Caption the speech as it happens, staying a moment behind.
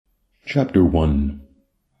Chapter 1.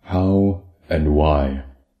 How and Why.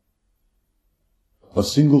 A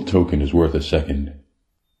single token is worth a second.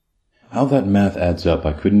 How that math adds up,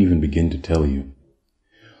 I couldn't even begin to tell you.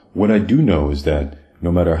 What I do know is that,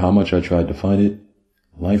 no matter how much I tried to fight it,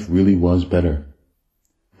 life really was better.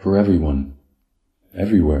 For everyone.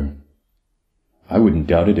 Everywhere. I wouldn't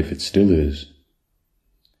doubt it if it still is.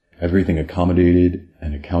 Everything accommodated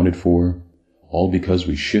and accounted for, all because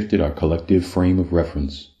we shifted our collective frame of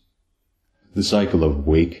reference. The cycle of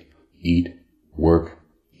wake, eat, work,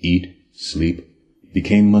 eat, sleep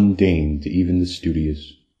became mundane to even the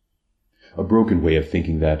studious. A broken way of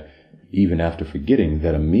thinking that, even after forgetting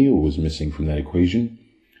that a meal was missing from that equation,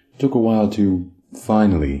 took a while to,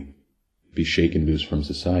 finally, be shaken loose from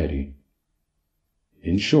society.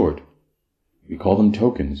 In short, we call them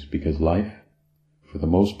tokens because life, for the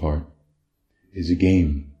most part, is a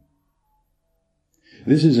game.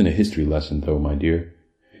 This isn't a history lesson, though, my dear.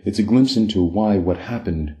 It's a glimpse into why what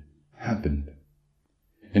happened, happened.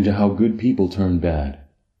 Into how good people turn bad,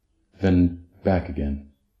 then back again.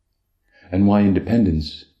 And why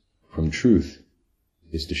independence from truth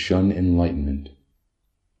is to shun enlightenment.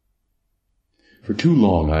 For too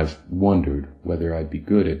long I've wondered whether I'd be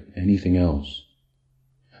good at anything else.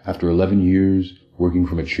 After 11 years working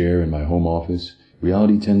from a chair in my home office,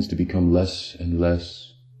 reality tends to become less and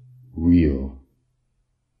less real.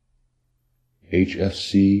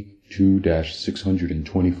 HFC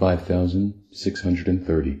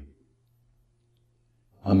 2-625,630.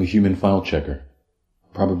 I'm a human file checker,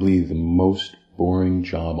 probably the most boring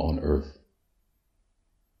job on earth.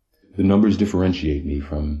 The numbers differentiate me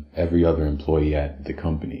from every other employee at the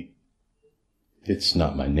company. It's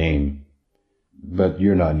not my name, but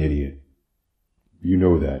you're not an idiot. You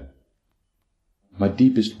know that. My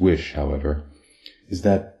deepest wish, however, is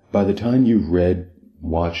that by the time you've read,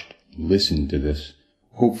 watched, listened to this,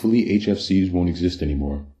 hopefully HFCs won't exist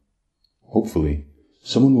anymore. Hopefully,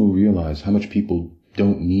 someone will realize how much people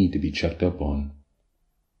don't need to be checked up on.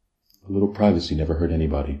 A little privacy never hurt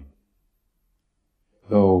anybody.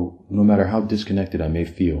 Though, no matter how disconnected I may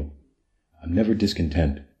feel, I'm never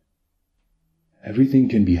discontent. Everything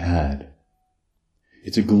can be had.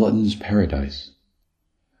 It's a glutton's paradise.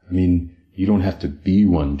 I mean, you don't have to be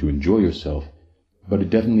one to enjoy yourself, but it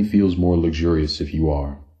definitely feels more luxurious if you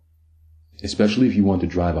are. Especially if you want to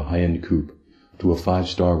drive a high-end coupe to a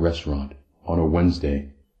 5-star restaurant on a Wednesday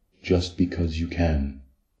just because you can.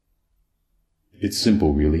 It's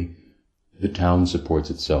simple, really. The town supports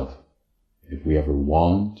itself. If we ever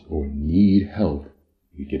want or need help,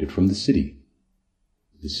 we get it from the city.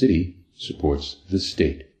 The city supports the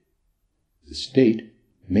state. The state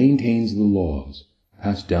maintains the laws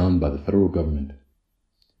passed down by the federal government.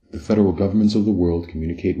 The federal governments of the world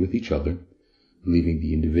communicate with each other, leaving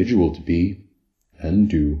the individual to be and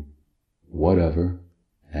do whatever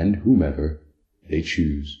and whomever they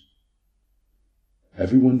choose.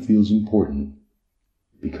 Everyone feels important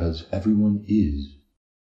because everyone is.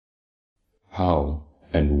 How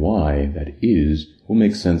and why that is will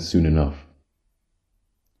make sense soon enough.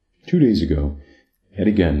 2 days ago, yet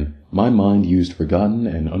again, my mind used forgotten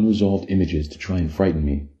and unresolved images to try and frighten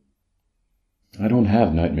me. I don't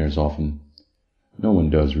have nightmares often. No one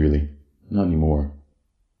does, really. Not anymore.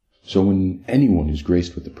 So when anyone is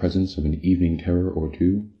graced with the presence of an evening terror or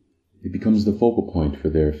two, it becomes the focal point for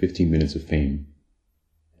their 15 minutes of fame.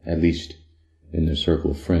 At least, in their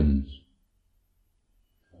circle of friends.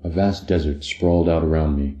 A vast desert sprawled out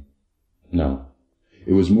around me. No,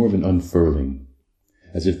 it was more of an unfurling,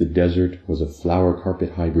 as if the desert was a flower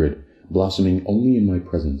carpet hybrid blossoming only in my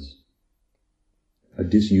presence. A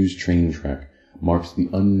disused train track marks the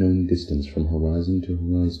unknown distance from horizon to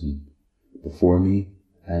horizon, before me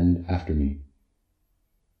and after me.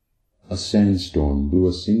 A sandstorm blew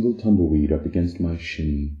a single tumbleweed up against my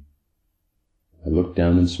shin. I looked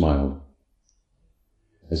down and smiled.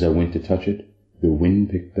 As I went to touch it, the wind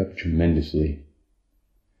picked up tremendously.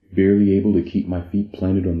 Barely able to keep my feet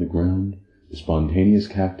planted on the ground, the spontaneous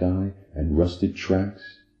cacti and rusted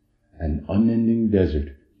tracks, an unending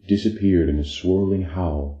desert disappeared in a swirling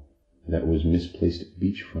howl that was misplaced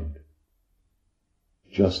beachfront.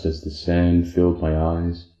 Just as the sand filled my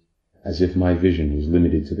eyes, as if my vision was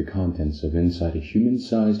limited to the contents of inside a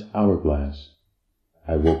human-sized hourglass,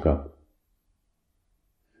 I woke up.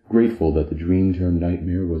 Grateful that the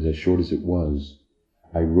dream-turned-nightmare was as short as it was,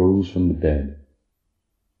 I rose from the bed.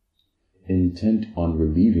 Intent on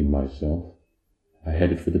relieving myself, I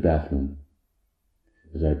headed for the bathroom.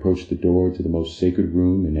 As I approached the door to the most sacred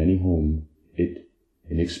room in any home, it,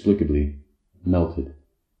 inexplicably, melted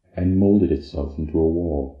and molded itself into a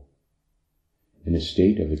wall. In a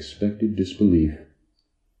state of expectant disbelief,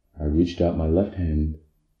 I reached out my left hand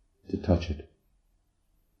to touch it.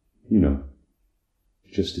 You know,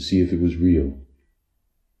 just to see if it was real.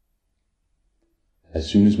 As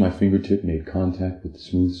soon as my fingertip made contact with the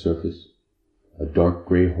smooth surface, a dark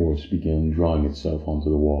gray horse began drawing itself onto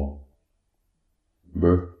the wall.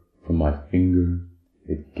 Birthed from my finger,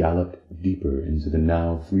 it galloped deeper into the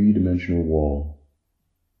now three-dimensional wall.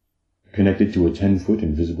 Connected to a 10-foot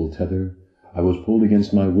invisible tether, I was pulled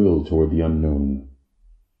against my will toward the unknown.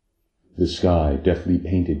 The sky, deftly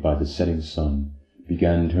painted by the setting sun,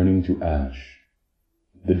 began turning to ash.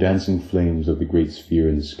 The dancing flames of the great sphere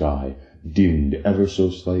in the sky dimmed ever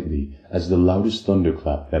so slightly as the loudest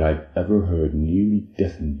thunderclap that I'd ever heard nearly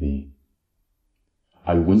deafened me.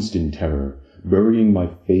 I winced in terror, burying my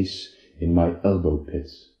face in my elbow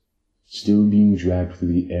pits, still being dragged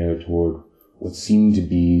through the air toward what seemed to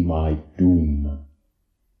be my doom.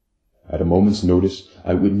 At a moment's notice,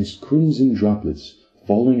 I witnessed crimson droplets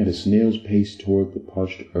falling at a snail's pace toward the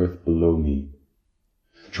parched earth below me.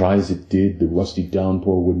 Try as it did, the rusty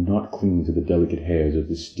downpour would not cling to the delicate hairs of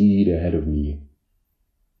the steed ahead of me.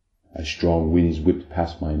 As strong winds whipped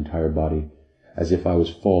past my entire body, as if I was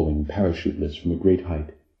falling parachuteless from a great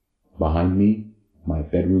height, behind me, my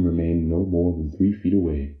bedroom remained no more than 3 feet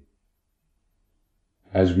away.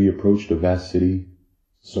 As we approached a vast city,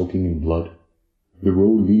 soaking in blood, the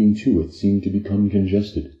road leading to it seemed to become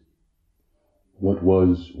congested. What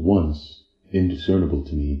was once indiscernible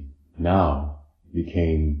to me now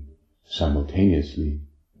became, simultaneously,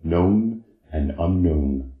 known and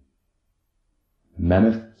unknown.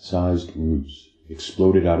 Mammoth-sized roots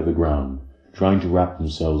exploded out of the ground, trying to wrap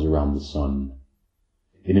themselves around the sun.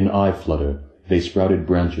 In an eye flutter, they sprouted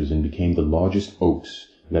branches and became the largest oaks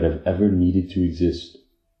that have ever needed to exist.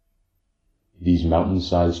 These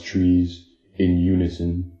mountain-sized trees, in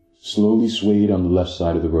unison, slowly swayed on the left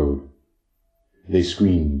side of the road. They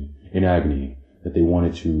screamed, in agony, that they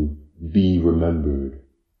wanted to be remembered.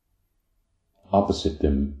 Opposite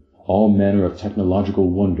them, all manner of technological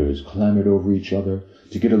wonders clamored over each other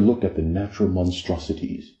to get a look at the natural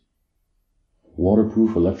monstrosities.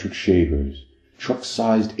 Waterproof electric shavers,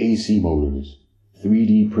 truck-sized AC motors,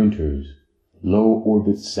 3D printers,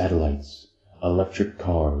 low-orbit satellites, electric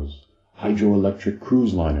cars, hydroelectric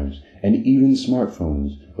cruise liners, and even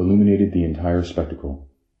smartphones illuminated the entire spectacle.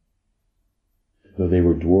 Though they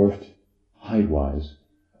were dwarfed, height-wise,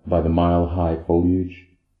 by the mile-high foliage,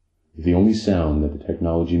 the only sound that the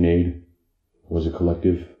technology made was a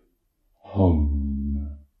collective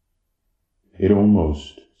hum. It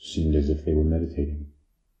almost seemed as if they were meditating,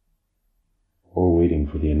 or waiting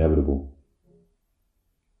for the inevitable.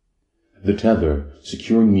 The tether,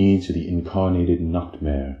 securing me to the incarnated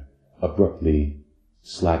Nachtmare, abruptly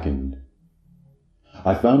slackened.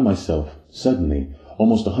 I found myself, suddenly,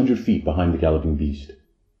 almost 100 feet behind the galloping beast.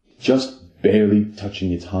 Just barely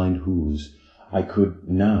touching its hind hooves, I could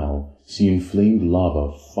now see inflamed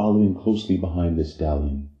lava following closely behind the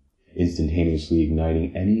stallion, instantaneously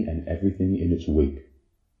igniting any and everything in its wake.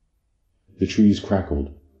 The trees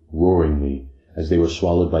crackled, roaringly, as they were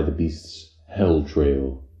swallowed by the beast's hell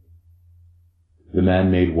trail. The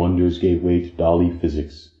man-made wonders gave way to dolly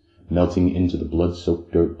physics, melting into the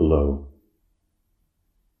blood-soaked dirt below.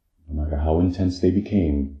 No matter how intense they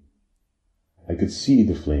became, I could see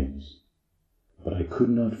the flames, but I could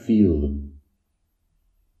not feel them.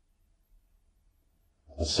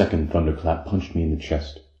 A second thunderclap punched me in the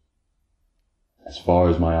chest. As far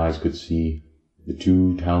as my eyes could see, the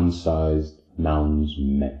two town-sized mounds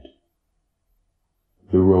met.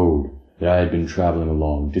 The road that I had been traveling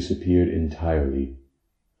along disappeared entirely.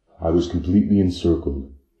 I was completely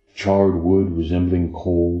encircled. Charred wood resembling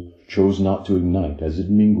coal chose not to ignite as it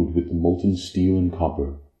mingled with the molten steel and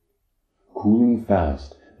copper. Cooling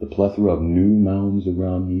fast, the plethora of new mounds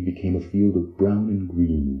around me became a field of brown and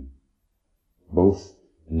green, both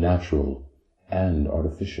natural and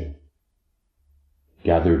artificial.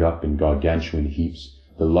 Gathered up in gargantuan heaps,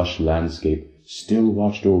 the lush landscape, still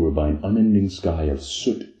watched over by an unending sky of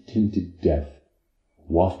soot-tinted death,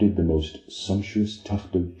 wafted the most sumptuous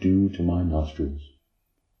tuft of dew to my nostrils.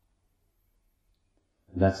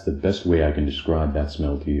 That's the best way I can describe that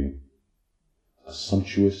smell to you. A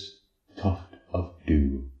sumptuous tuft of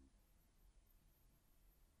dew.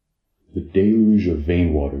 The deluge of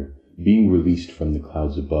vein water, being released from the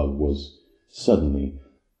clouds above, was suddenly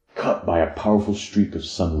cut by a powerful streak of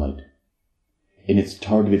sunlight. In its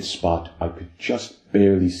targeted spot, I could just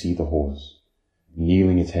barely see the horse,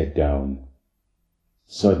 kneeling its head down.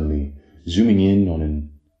 Suddenly, zooming in on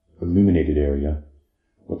an illuminated area,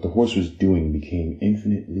 what the horse was doing became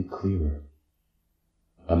infinitely clearer.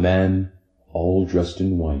 A man, all dressed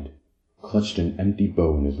in white, clutched an empty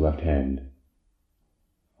bow in his left hand.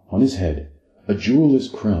 On his head, a jewelless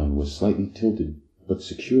crown was slightly tilted but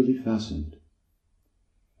securely fastened.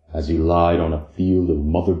 As he lied on a field of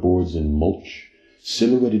motherboards and mulch,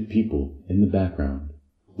 silhouetted people in the background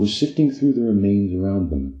were sifting through the remains around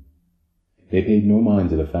them. They paid no mind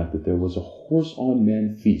to the fact that there was a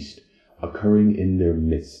horse-on-man feast occurring in their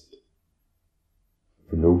midst.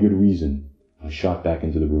 For no good reason, I shot back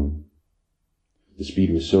into the room. The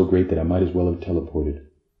speed was so great that I might as well have teleported.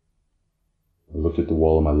 I looked at the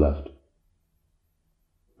wall on my left.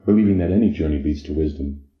 Believing that any journey leads to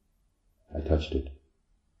wisdom, I touched it.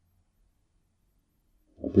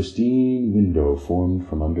 A pristine window formed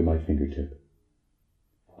from under my fingertip.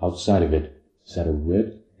 Outside of it sat a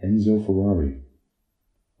red Enzo Ferrari.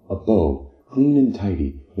 A bow, clean and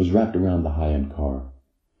tidy, was wrapped around the high-end car.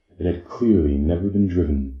 It had clearly never been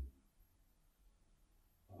driven.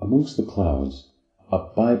 Amongst the clouds, a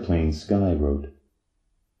biplane sky wrote,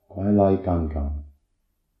 Kwai Kankan.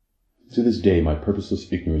 To this day, my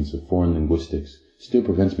purposeless ignorance of foreign linguistics still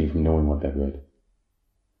prevents me from knowing what that read.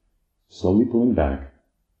 Slowly pulling back,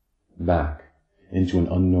 into an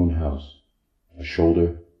unknown house, a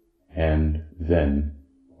shoulder, hand, then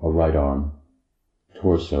a right arm,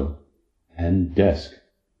 torso, and desk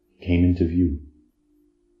came into view.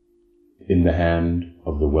 In the hand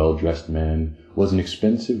of the well-dressed man was an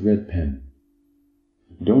expensive red pen.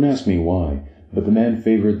 Don't ask me why, but the man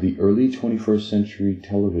favored the early 21st century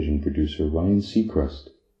television producer Ryan Seacrest.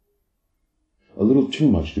 A little too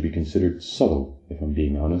much to be considered subtle, if I'm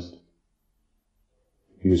being honest.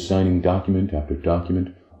 He was signing document after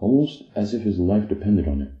document, almost as if his life depended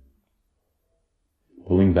on it.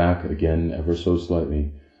 Pulling back again ever so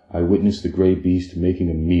slightly, I witnessed the grey beast making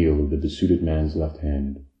a meal of the besuited man's left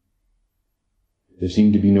hand. There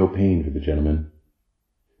seemed to be no pain for the gentleman.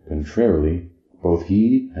 Contrarily, both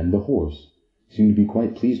he and the horse seemed to be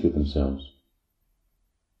quite pleased with themselves.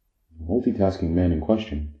 The multitasking man in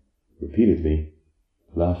question, repeatedly,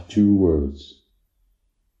 laughed 2 words.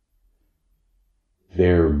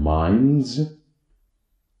 Their minds?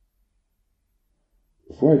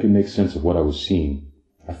 Before I could make sense of what I was seeing,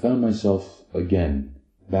 I found myself again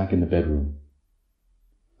back in the bedroom.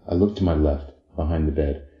 I looked to my left, behind the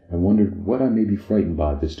bed, and wondered what I may be frightened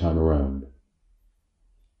by this time around.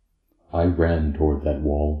 I ran toward that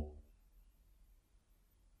wall.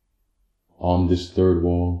 On this third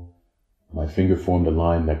wall, my finger formed a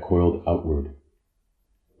line that coiled outward.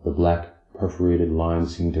 The black, perforated line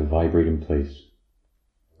seemed to vibrate in place.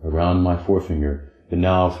 Around my forefinger, the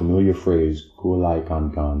now familiar phrase, Kualai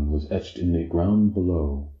Kankan, was etched in the ground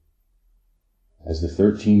below. As the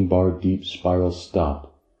 13-bar-deep spiral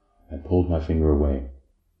stopped, I pulled my finger away.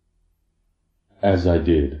 As I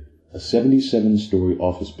did, a 77-story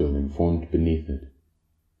office building formed beneath it.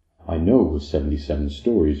 I know it was 77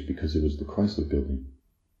 stories because it was the Chrysler Building.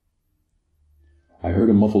 I heard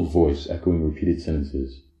a muffled voice echoing repeated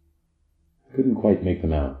sentences. I couldn't quite make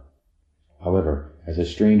them out. However, as I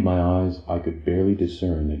strained my eyes, I could barely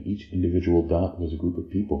discern that each individual dot was a group of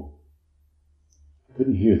people. I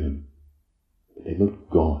couldn't hear them, but they looked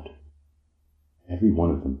gaunt, every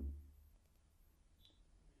one of them.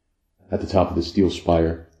 At the top of the steel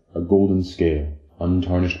spire, a golden scale,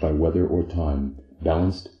 untarnished by weather or time,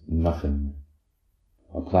 balanced nothing.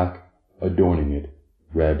 A plaque adorning it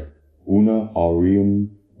read, Una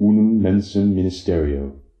aureum unum mensum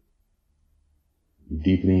ministerio.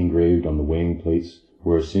 Deeply engraved on the weighing plates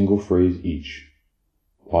were a single phrase each,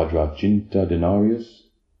 Quadraginta denarius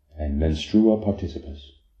and menstrua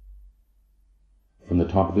participus. From the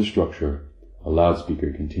top of the structure, a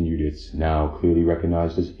loudspeaker continued its, now clearly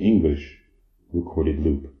recognized as English, recorded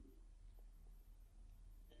loop.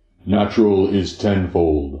 Natural is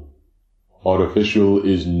tenfold. Artificial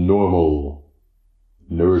is normal.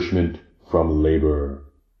 Nourishment from labor.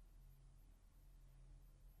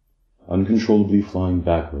 Uncontrollably flying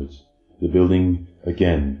backwards, the building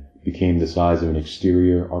again became the size of an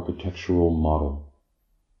exterior architectural model.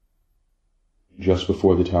 Just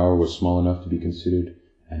before the tower was small enough to be considered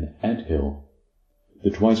an anthill, the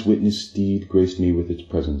twice-witnessed steed graced me with its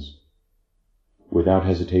presence. Without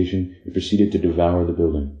hesitation, it proceeded to devour the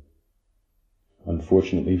building.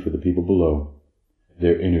 Unfortunately for the people below,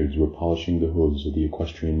 their innards were polishing the hooves of the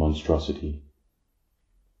equestrian monstrosity.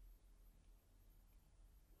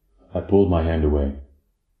 I pulled my hand away.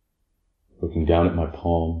 Looking down at my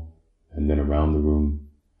palm, and then around the room,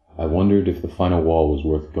 I wondered if the final wall was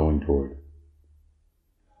worth going toward.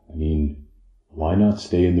 I mean, why not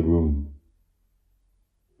stay in the room?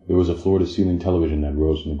 There was a floor-to-ceiling television that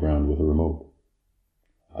rose from the ground with a remote.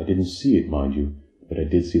 I didn't see it, mind you, but I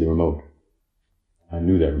did see the remote. I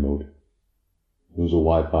knew that remote. It was a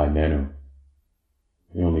Wi-Fi Nano.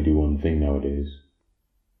 They only do one thing nowadays.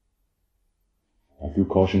 I threw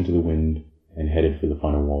caution to the wind and headed for the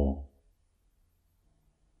final wall.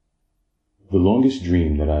 The longest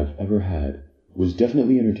dream that I've ever had was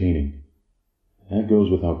definitely entertaining. That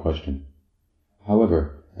goes without question.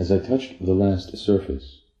 However, as I touched the last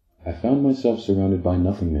surface, I found myself surrounded by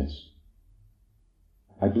nothingness.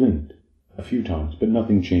 I blinked a few times, but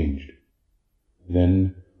nothing changed.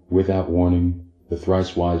 Then, without warning, the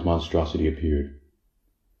thrice-wise monstrosity appeared.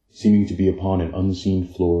 Seeming to be upon an unseen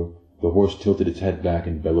floor, the horse tilted its head back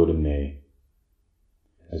and bellowed a neigh.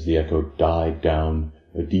 As the echo died down,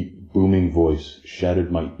 a deep, booming voice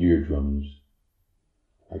shattered my eardrums.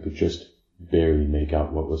 I could just barely make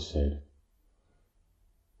out what was said.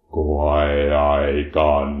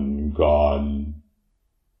 Gone.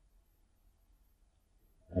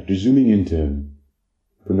 After zooming into him,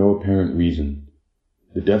 for no apparent reason,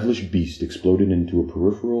 the devilish beast exploded into a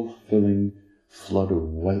peripheral-filling flood of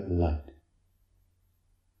white light.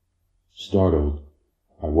 Startled,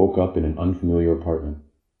 I woke up in an unfamiliar apartment.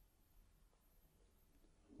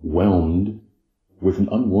 Whelmed with an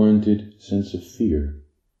unwarranted sense of fear,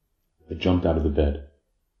 I jumped out of the bed.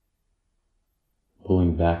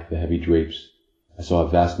 Pulling back the heavy drapes, I saw a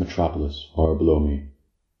vast metropolis far below me.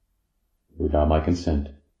 Without my consent,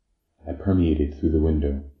 I permeated through the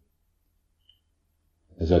window.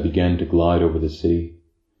 As I began to glide over the city,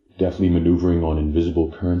 deftly maneuvering on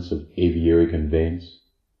invisible currents of aviary conveyance,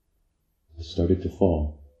 I started to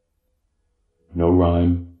fall. No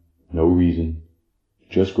rhyme, no reason,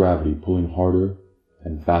 just gravity pulling harder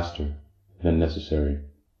and faster than necessary.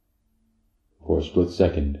 For a split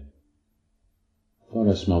second, I thought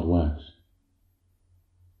I smelled wax.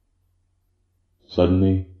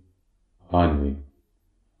 Suddenly, finally,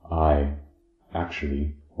 I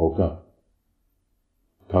actually woke up.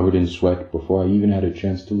 Covered in sweat before I even had a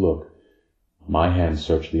chance to look, my hand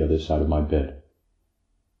searched the other side of my bed.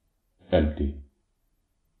 Empty.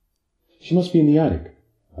 She must be in the attic,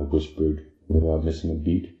 I whispered without missing a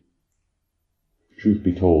beat. Truth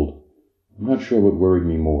be told, I'm not sure what worried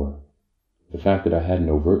me more, the fact that I had an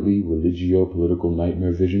overtly religio-political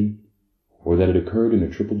nightmare vision, or that it occurred in a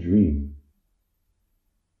triple dream.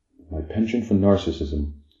 My penchant for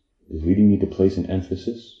narcissism is leading me to place an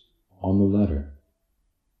emphasis on the latter.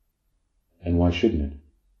 And why shouldn't it?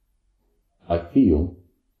 I feel,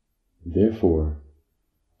 therefore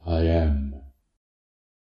I am.